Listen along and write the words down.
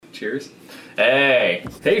cheers. Hey.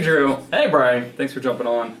 Hey, Drew. Hey, Brian. Thanks for jumping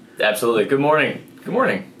on. Absolutely. Good morning. Good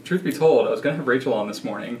morning. Truth be told, I was going to have Rachel on this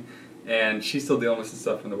morning, and she's still dealing with some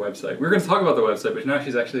stuff from the website. We were going to talk about the website, but now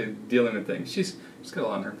she's actually dealing with things. She's got a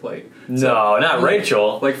lot on her plate. No, not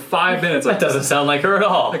Rachel. Like 5 minutes. That doesn't sound like her at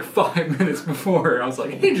all. Like 5 minutes before, I was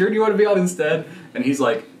like, hey, Drew, do you want to be on instead? And he's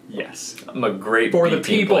like, yes. I'm a great For the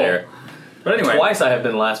BT people. player. But anyway. Twice I have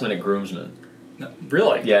been last minute groomsman. No,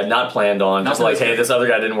 really? Yeah, not planned on. Not Just like, planned. hey, this other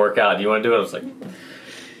guy didn't work out. Do you want to do it? I was like,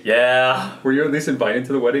 yeah. Were you at least invited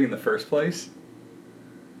to the wedding in the first place?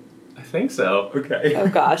 I think so. Okay. Oh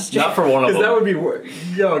gosh. Not for one of Because them. that would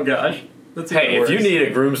be oh gosh. That's Hey, even if you worse. need a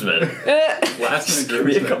groomsman, Last Just minute give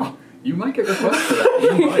me a groomsman. call. You might get requests for that.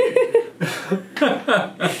 You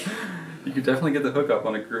might. You could definitely get the hookup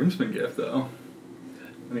on a groomsman gift, though.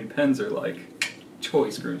 I mean, pens are like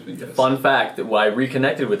choice groomsman gifts. fun fact, I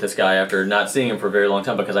reconnected with this guy after not seeing him for a very long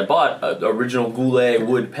time because I bought original Goulet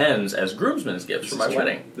wood pens as groomsmen's gifts for my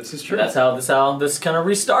wedding. This is true. And that's how this kind of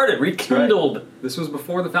restarted, rekindled. This was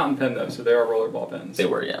before the fountain pen, though, so they are rollerball pens. They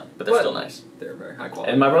were, yeah, but they're still nice. They're very high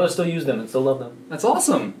quality. And my brother still used them and still love them. That's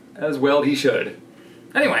awesome. As well he should.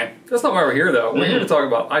 Anyway, that's not why we're here, though. We're here to talk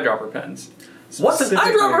about eyedropper pens. What's an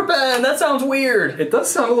Specifically- eyedropper pen? That sounds weird. It does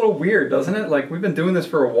sound a little weird, doesn't it? Like, we've been doing this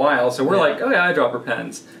for a while, so we're Yeah. like, oh yeah, eyedropper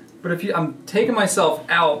pens. But if I'm taking myself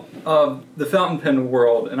out of the fountain pen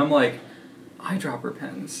world, and I'm like, eyedropper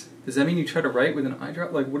pens. Does that mean you try to write with an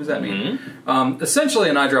eyedropper? Like, what does that mean? Essentially,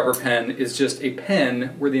 an eyedropper pen is just a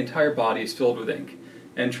pen where the entire body is filled with ink.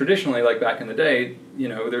 And traditionally, like back in the day, you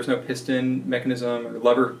know, there's no piston mechanism or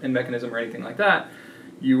lever and mechanism or anything like that.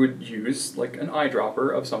 You would use like an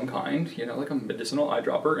eyedropper of some kind, you know, like a medicinal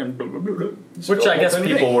eyedropper, and blah, blah, blah, blah, Which I guess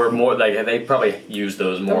people were. were more, like, they probably used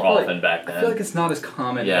those more often back then. I feel like it's not as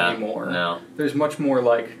common anymore. No. There's much more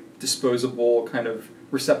like disposable kind of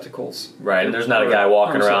receptacles. Right, and there's not a guy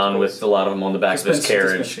walking around with a lot of them on the back of his Dispense-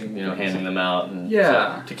 carriage, dispensing. you know, handing them out and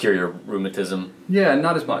Yeah. to cure your rheumatism. Yeah,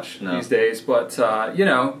 not as much No. these days, but you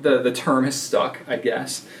know, the term has stuck, I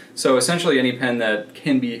guess. So essentially, any pen that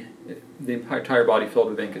can be the entire body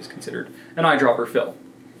filled with ink is considered an eyedropper fill,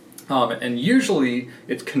 and usually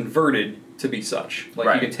it's converted to be such. Like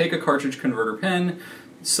Right. you can take a cartridge converter pen.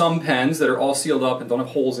 Some pens that are all sealed up and don't have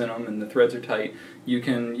holes in them and the threads are tight, you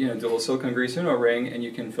can do a little silicone grease Uno ring and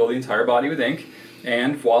you can fill the entire body with ink,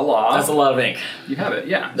 and voila, That's a lot of ink. you have it.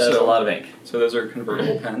 Yeah, That is a lot of ink. so those are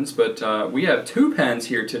convertible pens, but we have two pens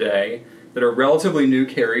here today that are relatively new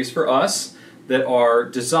carries for us that are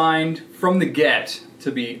designed from the get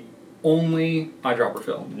to be only eyedropper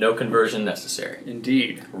fill. No conversion necessary.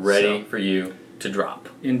 Indeed. Ready for you to drop.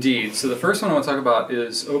 Indeed. So the first one I want to talk about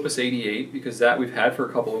is Opus 88, because that we've had for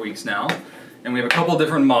a couple of weeks now. And we have a couple of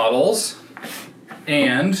different models,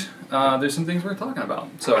 and there's some things we're talking about.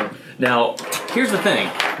 So Now, here's the thing.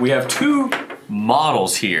 We have two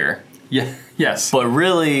models here, yeah, yes. but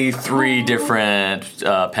really three different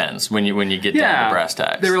pens when you get down to brass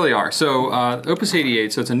tacks. They really are. So Opus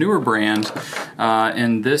 88, so it's a newer brand,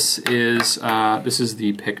 and this is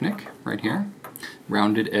the Picnic right here.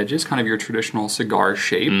 Rounded edges, kind of your traditional cigar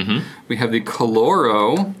shape. We have the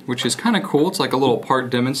Coloro, which is kind of cool. It's like a little part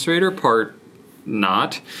demonstrator, part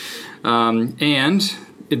not. And it's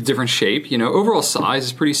a different shape. You know, overall size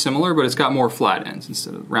is pretty similar, but it's got more flat ends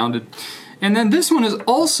instead of rounded. And then this one is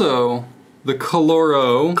also the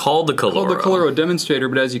Coloro. Called the Coloro. Called the Coloro Demonstrator,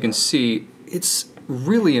 but as you can see, it's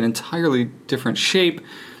really an entirely different shape,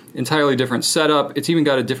 entirely different setup. It's even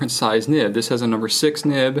got a different size nib. This has a number 6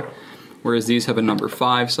 nib, whereas these have a number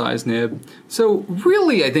 5 size nib. So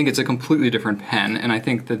really, I think it's a completely different pen, and I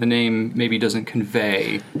think that the name maybe doesn't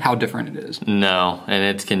convey how different it is. No, and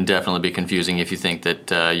it can definitely be confusing if you think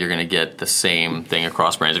that you're going to get the same thing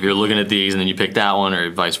across brands. If you're looking at these and then you pick that one,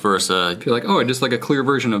 or vice versa. If you're like, oh, I just like a clear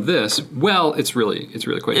version of this, well, it's really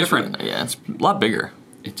quite different. Yeah, it's a lot bigger.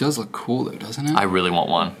 It does look cool though, doesn't it? I really want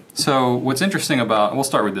one. So what's interesting about, we'll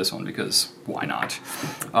start with this one because why not?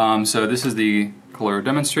 So this is the Coloro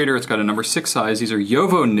Demonstrator. It's got a number 6 size. These are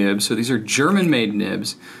Jowo nibs, so these are German-made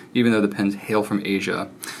nibs, even though the pens hail from Asia.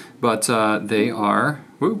 But they are,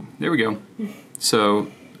 woo, there we go. So,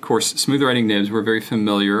 of course, smooth writing nibs. We're very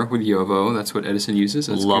familiar with Jowo. That's what Edison uses.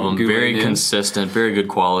 That's Love them. Goulet Very nibs. consistent, very good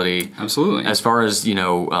quality. Absolutely. As far as,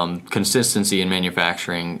 consistency in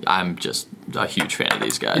manufacturing, I'm just a huge fan of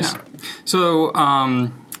these guys. Yeah. So,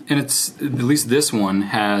 And it's, at least this one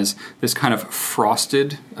has this kind of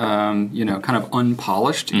frosted, you know, kind of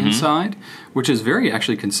unpolished inside, which is very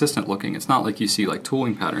actually consistent looking. It's not like you see like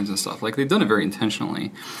tooling patterns and stuff. Like they've done it very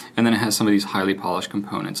intentionally. And then it has some of these highly polished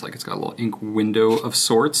components. Like it's got a little ink window of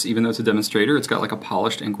sorts, even though it's a demonstrator. It's got like a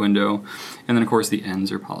polished ink window. And then of course the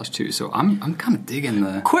ends are polished too. So I'm kind of digging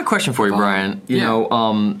the... Quick question for you, Brian. You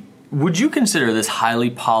know, would you consider this highly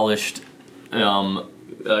polished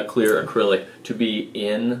clear acrylic to be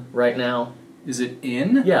in right now? Is it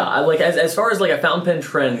in? Yeah, like as far as like a fountain pen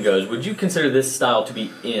trend goes, would you consider this style to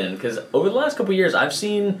be in? Because over the last couple of years, I've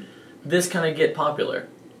seen this kind of get popular.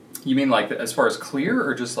 You mean like as far as clear,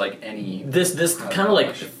 or just like any? This kind of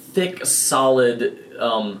like thick, solid,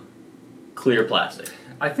 clear plastic.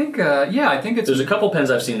 I think, yeah, I think it's... There's a couple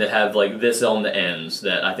pens I've seen that have like this on the ends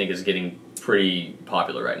that I think is getting pretty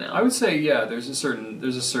popular right now. I would say, yeah, there's a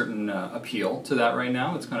certain appeal to that right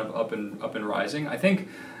now. It's kind of up and rising. I think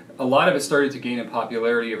a lot of it started to gain in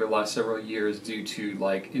popularity over the last several years due to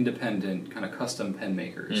like independent kind of custom pen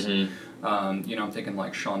makers. You know, I'm thinking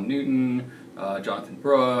like Sean Newton, Jonathan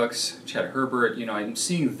Brooks, Chad Herbert. You know, I'm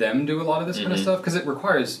seeing them do a lot of this kind of stuff because it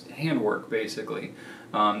requires handwork basically.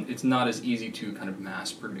 It's not as easy to kind of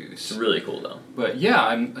mass produce. It's really cool though. But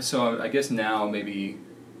yeah, so I guess now maybe,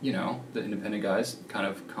 you know, the independent guys kind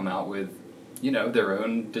of come out with, you know, their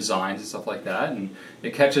own designs and stuff like that, and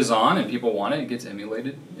it catches on and people want it. It gets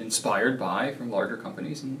emulated, inspired by from larger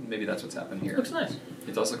companies, and maybe that's what's happened here. It looks nice.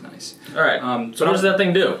 It does look nice. All right. So what does that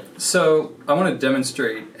thing do? So I want to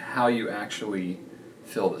demonstrate how you actually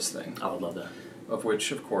fill this thing. I would love that. Of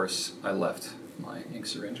which, of course, I left my ink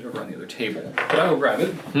syringe over on the other table, but I will grab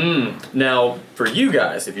it. Now, for you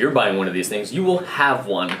guys, if you're buying one of these things, you will have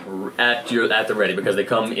one at the ready because they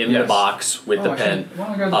come in the box with the pen. Why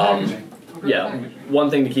don't I grab the packaging? Yeah, one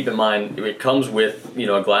thing to keep in mind, it comes with, you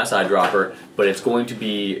know, a glass eyedropper, but it's going to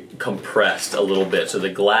be compressed a little bit, so the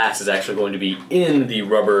glass is actually going to be in the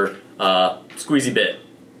rubber squeezy bit.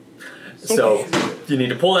 So you need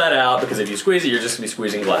to pull that out, because if you squeeze it, you're just going to be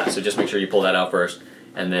squeezing glass. So just make sure you pull that out first,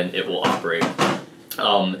 and then it will operate.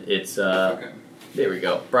 Okay. There we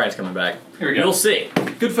go. Brian's coming back. Here we go. You'll see.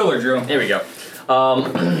 Good filler, Drew. There we go.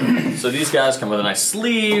 So these guys come with a nice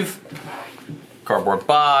sleeve, cardboard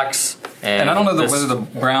box, and I don't know whether the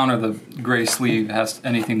brown or the gray sleeve has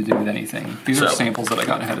anything to do with anything. These are samples that I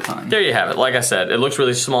got ahead of time. There you have it. Like I said, it looks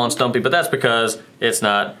really small and stumpy, but that's because it's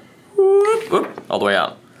not all the way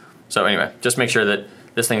out. So anyway, just make sure that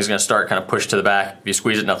this thing is going to start kind of pushed to the back. If you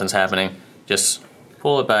squeeze it, nothing's happening. Just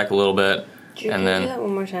pull it back a little bit, and then. Do that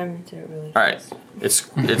one more time and do it really All fast. right,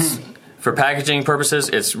 it's for packaging purposes.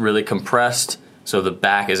 It's really compressed, so the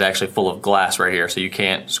back is actually full of glass right here, so you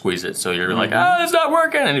can't squeeze it. So you're like, oh, it's not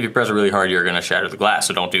working, and if you press it really hard, you're going to shatter the glass.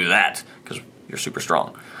 So don't do that because you're super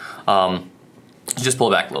strong. Just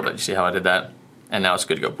pull it back a little bit. You see how I did that? And now it's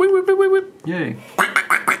good to go. Whip, whip, whip, whip, whip. Yay.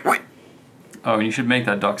 Oh, and you should make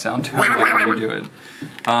that duck sound too when you do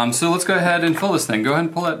it. So let's go ahead and fill this thing. Go ahead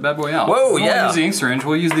and pull that bad boy out. Whoa, we won't use the ink syringe.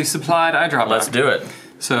 We'll use the supplied eyedropper. Let's do it.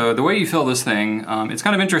 So the way you fill this thing, it's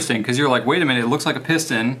kind of interesting because you're like, wait a minute, it looks like a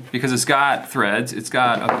piston because it's got threads. It's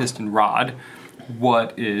got a piston rod.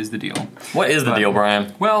 What is the deal? What is the deal,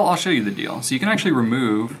 Brian? Well, I'll show you the deal. So you can actually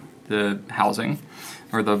remove the housing,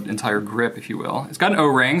 or the entire grip, if you will. It's got an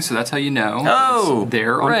O-ring, so that's how you know it's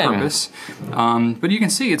there on purpose. But you can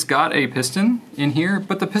see it's got a piston in here,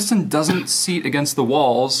 but the piston doesn't seat against the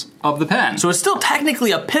walls of the pen. So it's still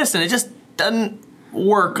technically a piston, it just doesn't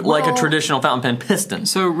work like a traditional fountain pen piston.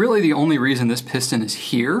 So really the only reason this piston is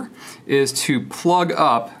here is to plug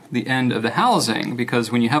up the end of the housing,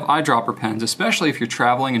 because when you have eyedropper pens, especially if you're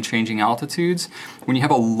traveling and changing altitudes, when you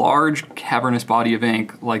have a large cavernous body of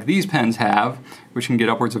ink like these pens have, which can get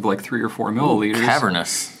upwards of like 3 or 4 milliliters. Ooh,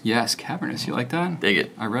 cavernous. Yes, cavernous. You like that? Dig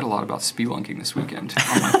it. I read a lot about spelunking this weekend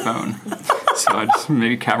on my phone. So I just,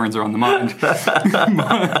 maybe caverns are on the mind.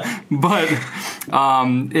 but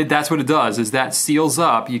that's what it does, is that seals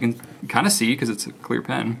up. You can kind of see, because it's a clear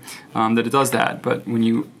pen, that it does that. But when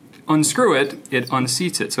you unscrew it, it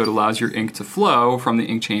unseats it, so it allows your ink to flow from the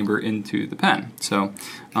ink chamber into the pen. So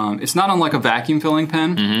it's not unlike a vacuum filling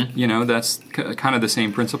pen. You know, that's kind of the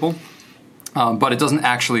same principle. But it doesn't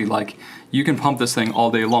actually, like, you can pump this thing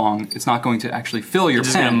all day long. It's not going to actually fill your pen.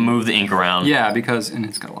 It's just going to move the ink around. Yeah, and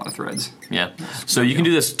it's got a lot of threads. Yeah. So you can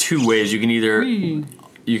do this 2 ways. You can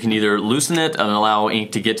either loosen it and allow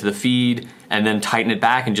ink to get to the feed and then tighten it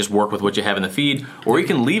back and just work with what you have in the feed, or you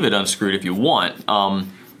can leave it unscrewed if you want.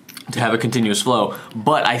 To have a continuous flow.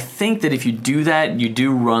 But I think that if you do that, you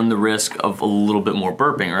do run the risk of a little bit more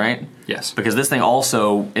burping, right? Yes. Because this thing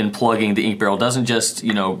also, in plugging the ink barrel, doesn't just,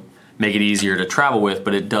 you know, make it easier to travel with,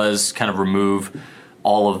 but it does kind of remove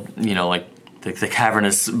all of, like the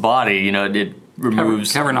cavernous body, it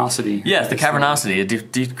removes cavernosity. Yes, the cavernosity.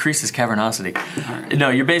 It decreases cavernosity. Right. No,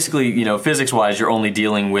 you're basically, physics-wise, you're only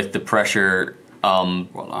dealing with the pressure.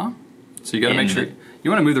 Voila. So you got to make sure you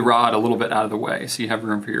want to move the rod a little bit out of the way so you have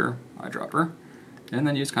room for your eyedropper, and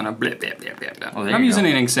then you just kind of blip, blip, blip, blip, blip. I'm using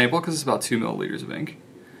an ink sample because it's about 2 milliliters of ink,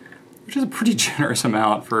 which is a pretty generous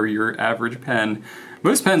amount for your average pen.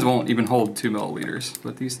 Most pens won't even hold 2 milliliters,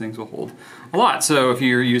 but these things will hold a lot. So if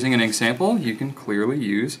you're using an ink sample, you can clearly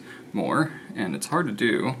use more, and it's hard to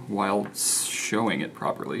do while showing it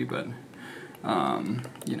properly, but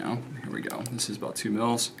here we go. This is about 2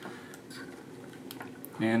 mils,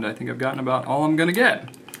 and I think I've gotten about all I'm gonna get,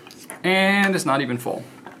 and it's not even full,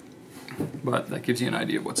 but that gives you an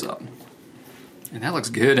idea of what's up. And that looks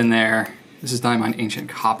good in there. This is Diamine Ancient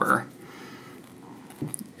Copper.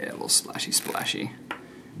 Yeah, a little splashy.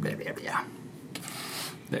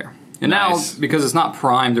 There. And nice. Now, because it's not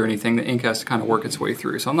primed or anything, the ink has to kind of work its way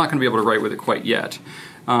through. So I'm not going to be able to write with it quite yet.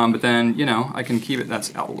 But then, I can keep it,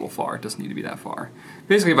 that's out a little far. It doesn't need to be that far.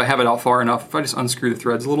 Basically, if I have it out far enough, if I just unscrew the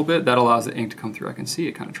threads a little bit, that allows the ink to come through. I can see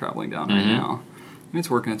it kind of traveling down right now. And it's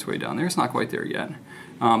working its way down there. It's not quite there yet.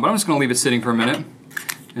 But I'm just going to leave it sitting for a minute,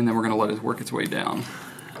 and then we're going to let it work its way down.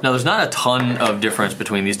 Now, there's not a ton of difference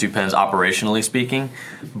between these two pens operationally speaking,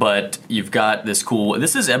 but you've got this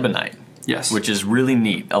this is ebonite. Yes. Which is really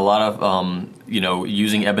neat. A lot of,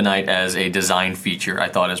 using ebonite as a design feature I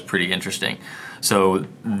thought is pretty interesting. So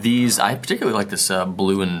these, I particularly like this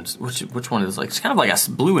blue and, which one is it's kind of like a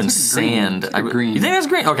blue and sand. Green. You think that's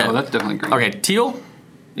green? Okay. Oh, that's definitely green. Okay, teal?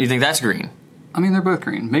 You think that's green? I mean, they're both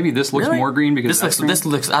green. Maybe this looks more green because this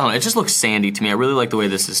looks, I don't know, it just looks sandy to me. I really like the way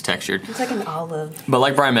this is textured. It's like an olive. But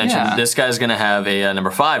like Brian mentioned, this guy's going to have a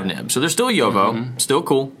number 5 nib. So they're still Yovo, still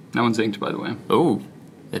cool. That one's inked, by the way. Oh,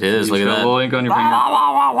 it is. Look at that. A little ink on your finger.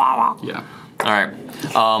 Yeah. All right.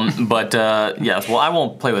 Yes, well, I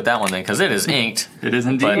won't play with that one then because it is inked. It is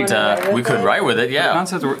indeed. But we could write with it, yeah.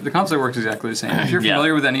 The concept works exactly the same. If you're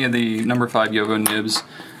familiar with any of the number 5 Yovo nibs,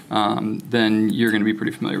 then you're going to be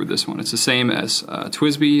pretty familiar with this one. It's the same as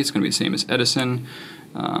TWSBI. It's going to be the same as Edison.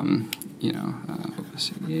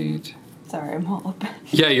 Opus 88. Sorry, I'm all up.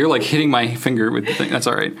 Yeah, you're like hitting my finger with the thing. That's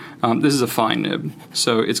all right. This is a fine nib,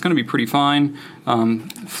 so it's going to be pretty fine.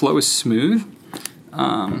 Flow is smooth.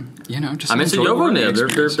 Just it's a Yovo nib. They're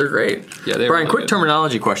great. Yeah, they're Brian, really quick good.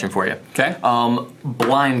 terminology question for you. Okay.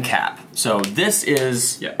 Blind cap. So this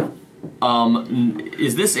is. Yeah.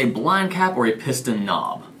 Is this a blind cap or a piston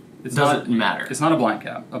knob? It doesn't matter. It's not a blind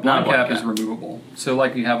cap. A blind cap is removable. So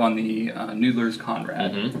like you have on the Noodler's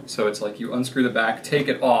Conrad. So it's like you unscrew the back, take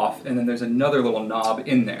it off, and then there's another little knob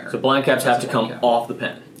in there. So blind caps have to come off the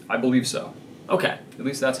pen? I believe so. Okay. At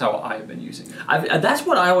least that's how I've been using it. That's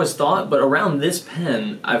what I always thought, but around this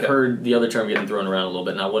pen, I've heard the other term getting thrown around a little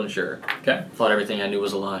bit, and I wasn't sure. Okay. Thought everything I knew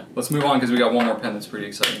was a lie. Let's move on because we got one more pen that's pretty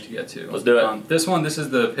exciting to get to. Let's do it. This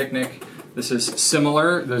is the Picnic. This is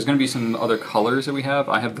similar. There's going to be some other colors that we have.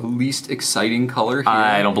 I have the least exciting color here.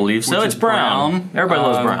 I don't believe so. It's brown. Everybody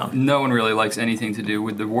loves brown. No one really likes anything to do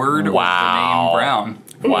with the word or the name brown.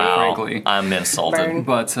 Wow. Frankly. I'm insulted.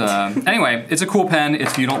 But anyway, it's a cool pen.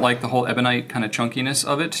 If you don't like the whole ebonite kind of chunkiness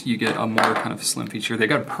of it, you get a more kind of slim feature. They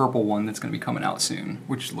got a purple one that's going to be coming out soon,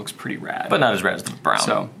 which looks pretty rad. But not as rad as the brown.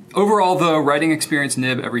 So overall, though, writing experience,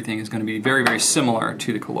 nib, everything is going to be very, very similar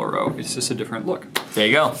to the Coloro. It's just a different look. There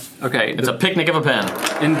you go. Okay. It's a picnic of a pen.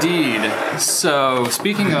 Indeed. So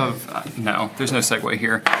speaking of, no, there's no segue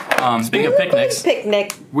here. Speaking of picnics.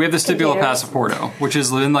 Picnic. We have the Stipula Passaporto, which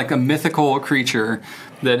is like a mythical creature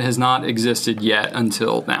that has not existed yet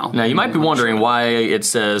until now. Now, you might be wondering why it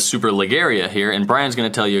says Superleggera here, and Brian's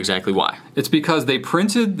going to tell you exactly why. It's because they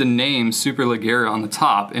printed the name Superleggera on the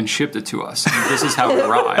top and shipped it to us. This is how it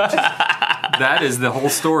arrived. That is the whole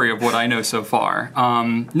story of what I know so far.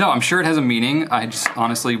 No, I'm sure it has a meaning. I just,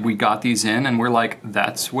 honestly, we got these in and we're like,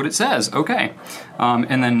 that's what it says. Okay.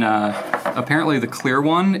 And then apparently the clear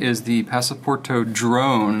one is the Passaporto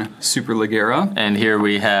Drone Superleggera. And here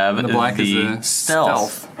we have the black is the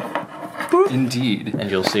Stealth. Indeed.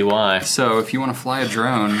 And you'll see why. So if you want to fly a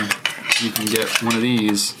drone, you can get one of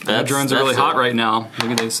these. The drones are really hot right now.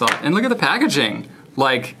 Look at this. And look at the packaging.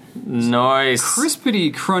 Like, nice.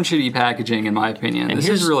 Crispity, crunchity packaging, in my opinion. And this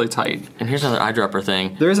is really tight. And here's another eyedropper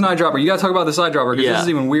thing. There is an eyedropper. You gotta talk about this eyedropper because this is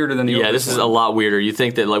even weirder than the Yeah, this is a lot weirder. You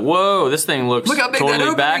think that, like, whoa, this thing looks Look how big totally that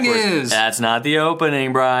opening backwards. is. That's not the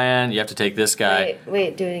opening, Brian. You have to take this guy.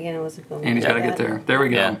 Wait, do it again. I wasn't going. And he's gotta get there. There we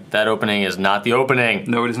go. Yeah, that opening is not the opening.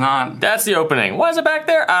 No, it is not. That's the opening. Why is it back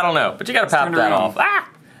there? I don't know. But you gotta pop that off. Ah!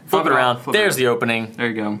 Flip it around. There's the opening. There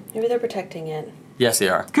you go. Maybe they're protecting it. Yes, they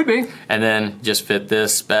are. Could be. And then just fit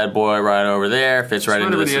this bad boy right over there. Fits right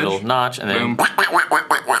into over this the little edge. notch, and then Boom.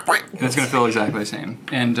 And it's going to feel exactly the same.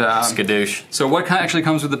 And skadoosh. so what actually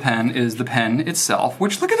comes with the pen is the pen itself,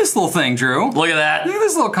 which look at this little thing, Drew. Look at that. Look at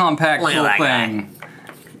this little compact Look at little that guy. thing.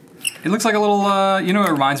 It looks like a little, you know what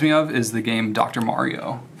it reminds me of is the game Dr.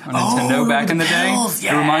 Mario on Nintendo back in the pills, day.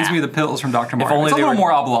 yeah. It reminds me of the pills from Dr. Mario. It's a they little were-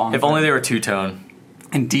 more oblong. If only they were two-tone.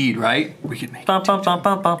 Indeed, right? We could make Bum, bum, bum,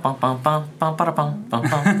 bum, bum, bum, bum, bum, bum, bada, bum, bum,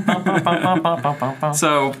 bum, bum, bum, bum, bum, bum, bum.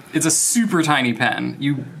 So it's a super tiny pen.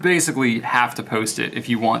 You basically have to post it if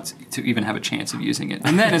you want to even have a chance of using it.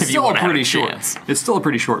 And then it's If you still a wanna have pretty a short. chance. It's still a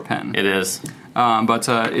pretty short pen. It is. But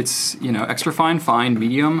it's extra fine,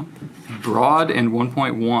 medium, broad, and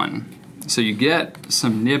 1.1. So you get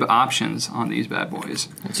some nib options on these bad boys,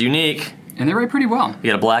 It's unique. and they write pretty well.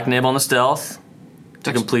 You got a black nib on the stealth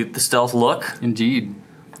to complete the stealth look. Indeed.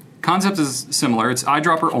 Concept is similar. It's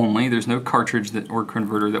eyedropper only. There's no cartridge or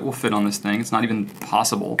converter that will fit on this thing. It's not even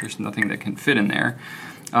possible. There's nothing that can fit in there.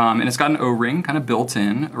 And it's got an O-ring kind of built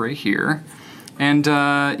in right here. And,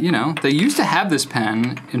 they used to have this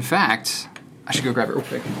pen. In fact, I should go grab it real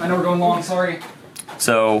quick. I know we're going long, sorry.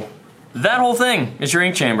 So that whole thing is your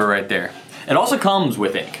ink chamber right there. It also comes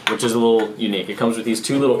with ink, which is a little unique. It comes with these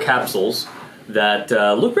two little capsules that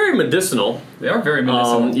look very medicinal. They are very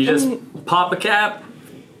medicinal. You just pop a cap,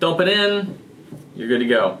 dump it in, you're good to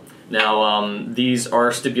go. Now, these are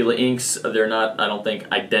Stipula inks. They're not, I don't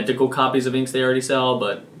think, identical copies of inks they already sell,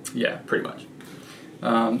 but Yeah. pretty much.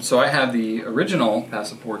 So I have the original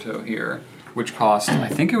Passaporto here, which cost, I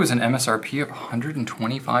think it was an MSRP of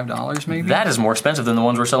 $125 maybe? That is more expensive than the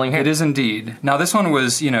ones we're selling here. It is indeed. Now this one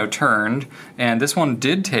was, turned, and this one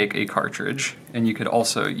did take a cartridge, and you could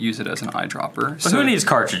also use it as an eyedropper. But who needs The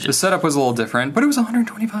cartridges? setup was a little different, but it was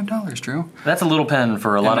 $125, Drew. That's a little pen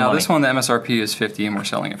for a lot And of now money. this one, the MSRP is $50, and we're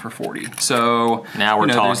selling it for $40. So Now we're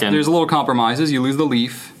talking. There's a little compromises. You lose the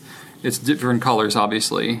leaf. It's different colors,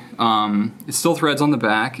 obviously. It still threads on the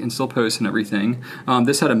back and still posts and everything.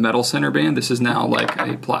 This had a metal center band. This is now like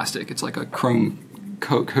a plastic. It's like a chrome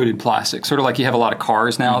coated plastic. Sort of like you have a lot of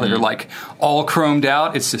cars now that are like all chromed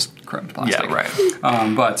out. It's just chromed plastic. Yeah,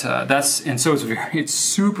 right. But so it's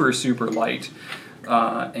super, super light.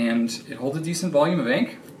 And it holds a decent volume of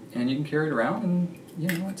ink, and you can carry it around, and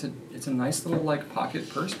it's a nice little like pocket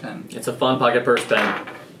purse pen. It's a fun pocket purse pen.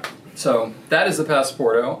 So that is the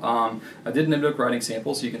Passaporto. I did Nibnook writing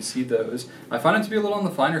samples, so you can see those. I find it to be a little on the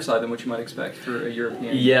finer side than what you might expect for a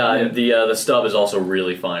European. Yeah, nib. the stub is also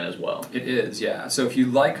really fine as well. It is, yeah. So if you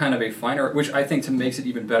like kind of a finer, which I think makes it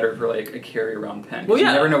even better for like a carry-around pen. 'Cause Well, yeah.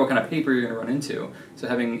 You never know what kind of paper you're going to run into. So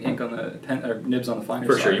having ink on the pen or nibs on the finer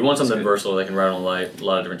For side. sure, you want is something good. versatile that can write on a lot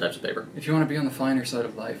of different types of paper. If you want to be on the finer side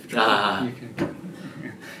of life, Ah. you can.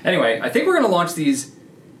 Anyway, I think we're going to launch these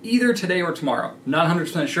either today or tomorrow. Not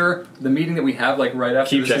 100% sure. The meeting that we have like right after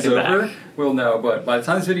Keep this is checking over, back. we'll know. But by the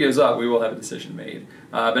time this video is up, we will have a decision made.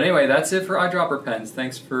 But anyway, that's it for eyedropper pens.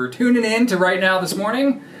 Thanks for tuning in to Right Now this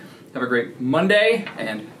morning. Have a great Monday,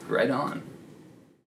 and right on.